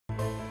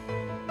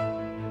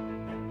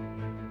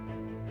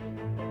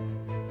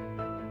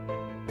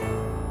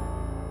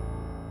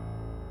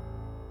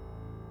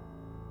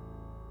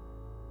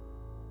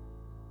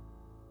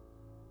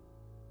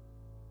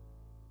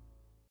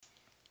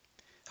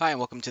Hi, and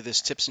welcome to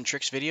this tips and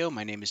tricks video.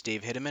 My name is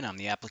Dave Hideman. I'm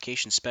the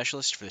application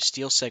specialist for the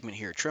steel segment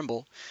here at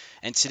Trimble.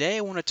 And today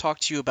I want to talk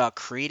to you about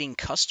creating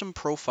custom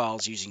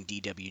profiles using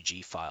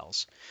DWG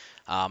files.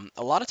 A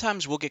lot of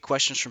times we'll get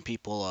questions from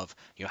people of,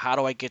 how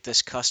do I get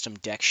this custom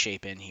deck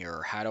shape in here?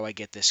 Or how do I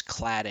get this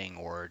cladding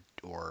or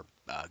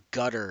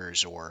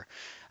gutters or,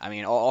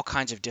 all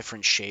kinds of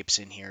different shapes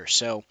in here.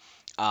 So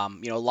a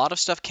lot of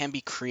stuff can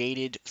be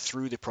created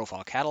through the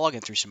profile catalog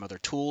and through some other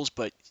tools,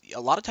 but a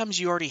lot of times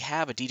you already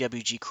have a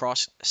DWG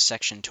cross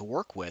section to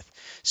work with.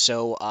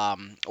 So,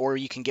 or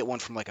you can get one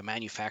from like a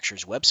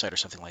manufacturer's website or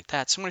something like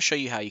that. So I'm going to show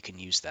you how you can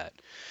use that.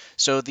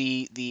 So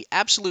the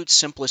absolute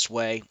simplest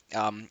way,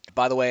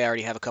 by the way, I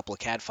already have a couple of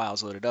CAD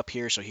files loaded up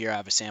here. So here I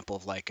have a sample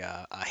of like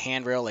a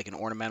handrail, like an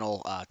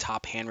ornamental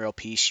top handrail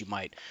piece you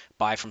might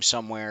buy from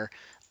somewhere.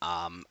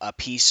 A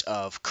piece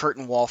of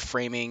curtain wall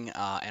framing,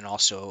 and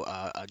also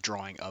a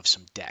drawing of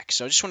some deck.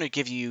 So I just want to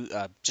give you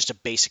just a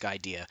basic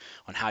idea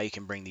on how you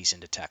can bring these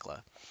into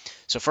Tekla.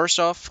 So first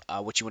off,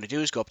 what you want to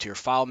do is go up to your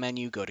File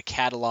menu, go to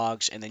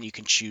Catalogs, and then you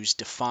can choose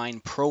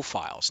Define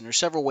Profiles. And there's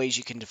several ways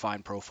you can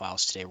define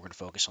profiles. Today we're going to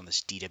focus on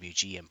this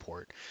DWG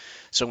import.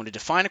 So I'm going to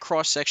define a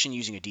cross section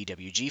using a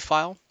DWG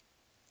file.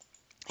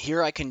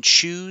 Here I can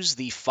choose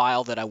the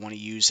file that I want to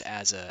use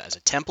as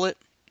a template.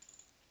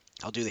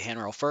 I'll do the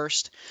handrail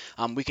first.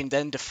 We can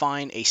then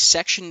define a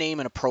section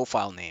name and a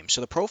profile name. So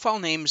the profile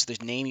name is the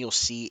name you'll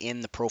see in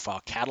the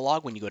profile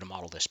catalog when you go to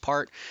model this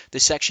part. The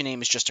section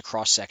name is just a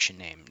cross-section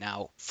name.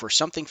 Now, for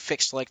something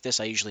fixed like this,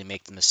 I usually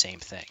make them the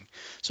same thing.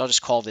 So I'll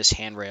just call this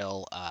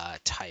handrail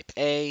type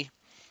A.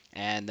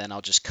 And then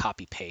I'll just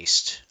copy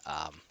paste,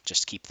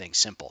 just to keep things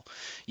simple.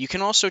 You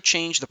can also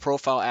change the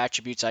profile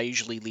attributes. I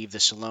usually leave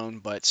this alone,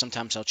 but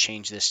sometimes I'll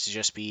change this to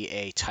just be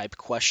a type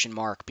question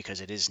mark because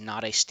it is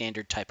not a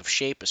standard type of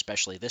shape,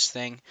 especially this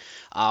thing.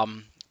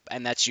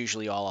 And that's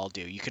usually all I'll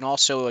do. You can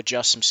also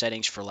adjust some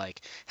settings for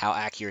like how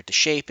accurate the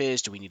shape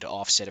is. Do we need to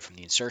offset it from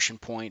the insertion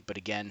point? But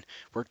again,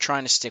 we're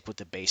trying to stick with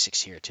the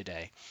basics here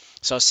today.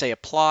 So I'll say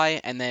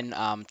apply, and then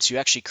to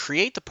actually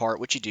create the part,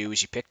 what you do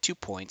is you pick 2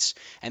 points,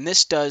 and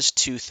this does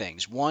two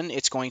things. One,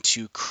 it's going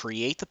to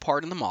create the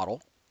part in the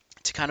model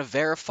to kind of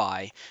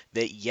verify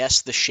that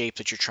yes, the shape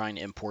that you're trying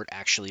to import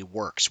actually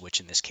works, which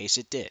in this case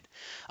it did.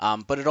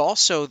 But it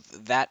also,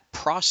 that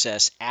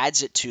process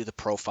adds it to the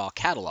profile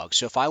catalog.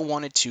 So if I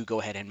wanted to go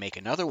ahead and make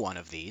another one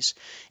of these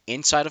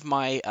inside of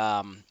my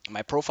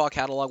my profile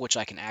catalog, which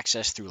I can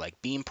access through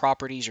like beam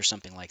properties or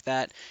something like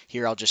that,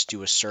 here I'll just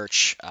do a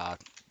search.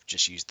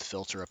 Just use the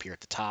filter up here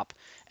at the top,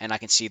 and I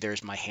can see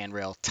there's my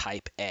handrail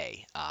type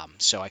A.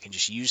 So I can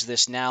just use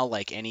this now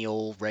like any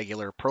old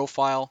regular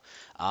profile,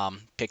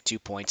 pick 2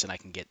 points, and I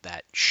can get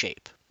that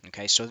shape.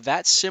 Okay, so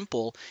that's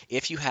simple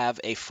if you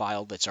have a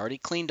file that's already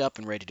cleaned up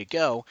and ready to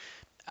go.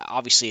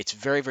 Obviously, it's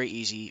very, very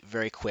easy,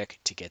 very quick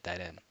to get that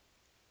in.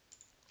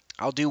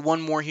 I'll do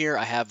one more here.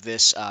 I have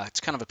this, it's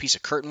kind of a piece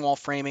of curtain wall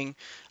framing.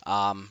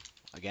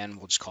 Again,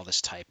 we'll just call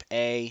this type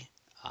A.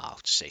 I'll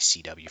just say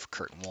CW for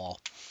curtain wall.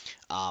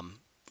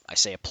 I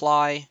say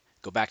apply,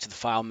 go back to the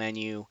file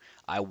menu.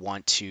 I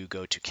want to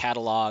go to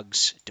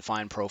catalogs,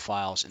 define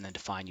profiles, and then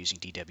define using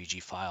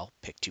DWG file,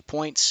 pick 2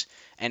 points,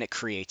 and it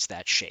creates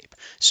that shape.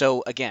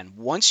 So again,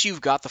 once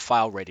you've got the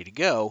file ready to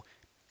go,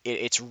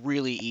 it's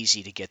really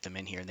easy to get them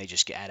in here, and they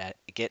just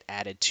get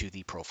added to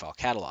the profile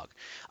catalog.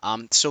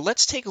 So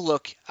let's take a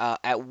look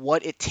at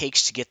what it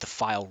takes to get the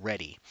file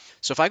ready.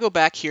 So if I go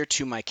back here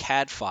to my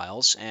CAD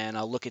files, and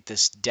I'll look at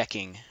this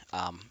decking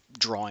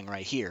drawing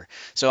right here.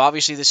 So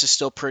obviously this is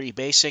still pretty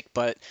basic,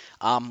 but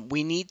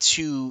we need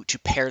to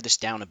pare this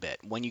down a bit.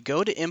 When you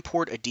go to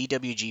import a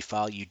DWG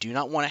file, you do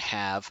not want to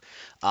have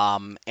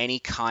any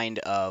kind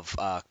of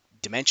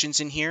dimensions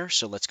in here.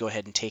 So let's go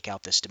ahead and take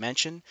out this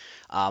dimension.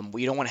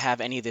 We don't want to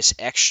have any of this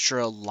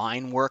extra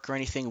line work or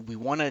anything. We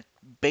want to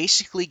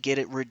basically get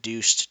it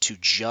reduced to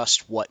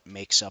just what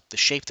makes up the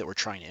shape that we're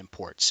trying to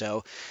import.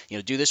 So,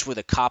 do this with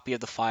a copy of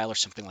the file or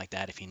something like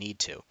that if you need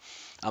to.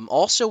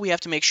 Also, we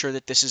have to make sure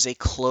that this is a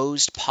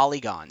closed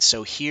polygon.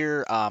 So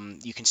here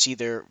you can see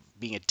there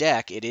being a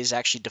deck, it is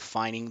actually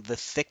defining the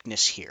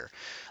thickness here.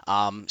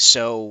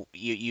 So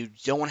you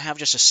don't want to have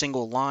just a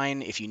single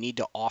line. If you need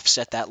to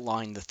offset that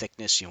line, the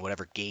thickness,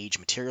 whatever gauge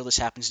material this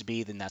happens to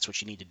be, then that's what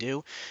you need to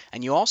do.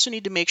 And you also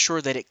need to make sure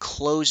that it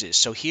closes.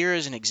 So here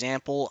is an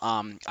example.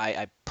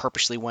 I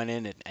purposely went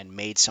in and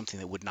made something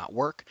that would not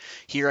work.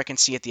 Here I can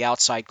see at the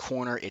outside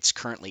corner it's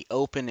currently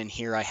open, and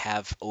here I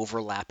have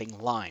overlapping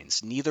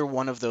lines. Neither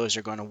one of those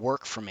are going to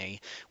work for me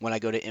when I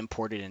go to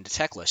import it into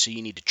Tekla. So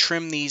you need to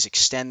trim these,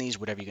 extend these,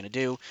 whatever you're going to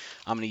do.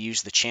 I'm going to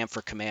use the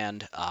chamfer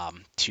command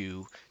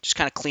to just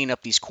kind of clean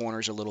up these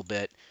corners a little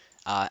bit,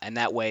 and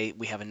that way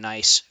we have a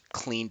nice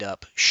cleaned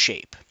up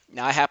shape.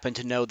 Now I happen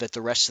to know that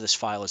the rest of this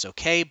file is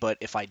okay, but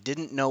if I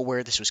didn't know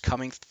where this was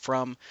coming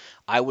from,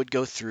 I would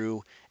go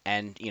through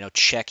and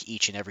check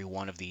each and every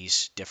one of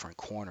these different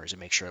corners and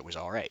make sure it was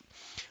all right.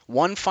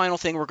 One final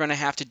thing we're going to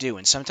have to do,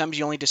 and sometimes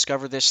you only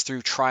discover this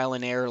through trial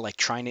and error, like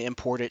trying to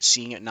import it,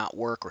 seeing it not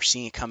work, or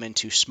seeing it come in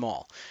too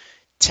small.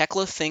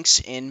 Tekla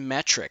thinks in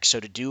metric. So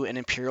to do an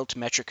imperial to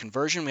metric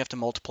conversion, we have to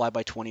multiply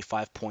by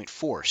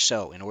 25.4.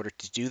 So in order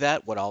to do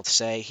that, what I'll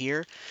say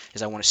here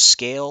is I want to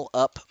scale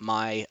up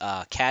my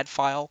CAD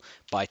file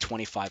by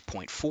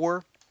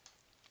 25.4.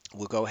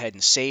 We'll go ahead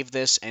and save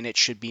this, and it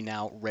should be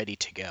now ready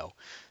to go.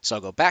 So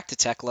I'll go back to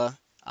Tekla,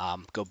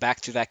 go back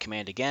through that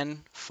command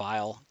again,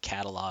 File,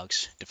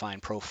 Catalogs,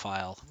 Define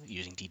Profile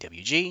using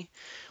DWG.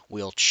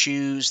 We'll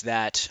choose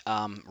that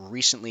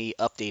recently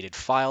updated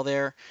file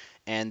there,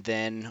 and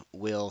then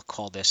we'll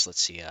call this,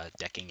 let's see, a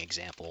decking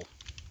example.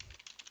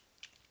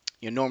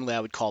 Normally I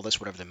would call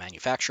this whatever the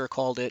manufacturer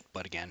called it,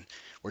 but again,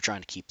 we're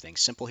trying to keep things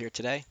simple here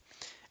today.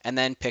 And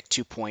then pick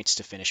 2 points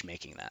to finish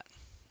making that.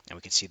 And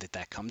we can see that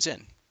that comes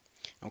in.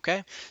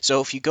 Okay,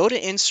 so if you go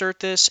to insert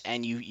this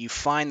and you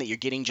find that you're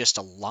getting just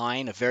a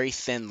line, a very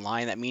thin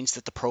line, that means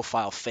that the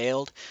profile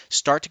failed.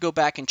 Start to go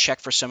back and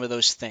check for some of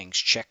those things.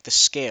 Check the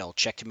scale.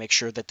 Check to make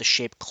sure that the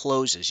shape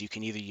closes. You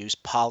can either use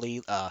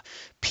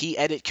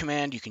p-edit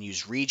command. You can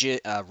use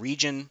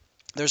region.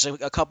 There's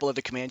a couple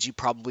other commands you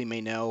probably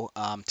may know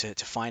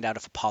to find out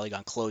if a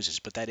polygon closes,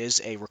 but that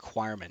is a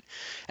requirement.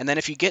 And then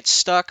if you get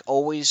stuck,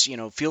 always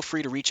feel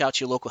free to reach out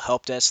to your local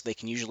help desk. They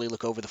can usually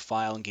look over the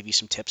file and give you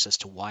some tips as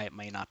to why it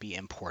may not be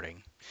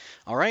importing.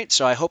 All right,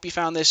 so I hope you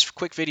found this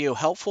quick video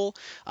helpful.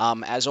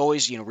 As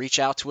always, reach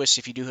out to us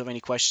if you do have any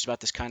questions about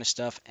this kind of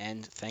stuff,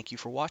 and thank you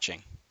for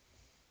watching.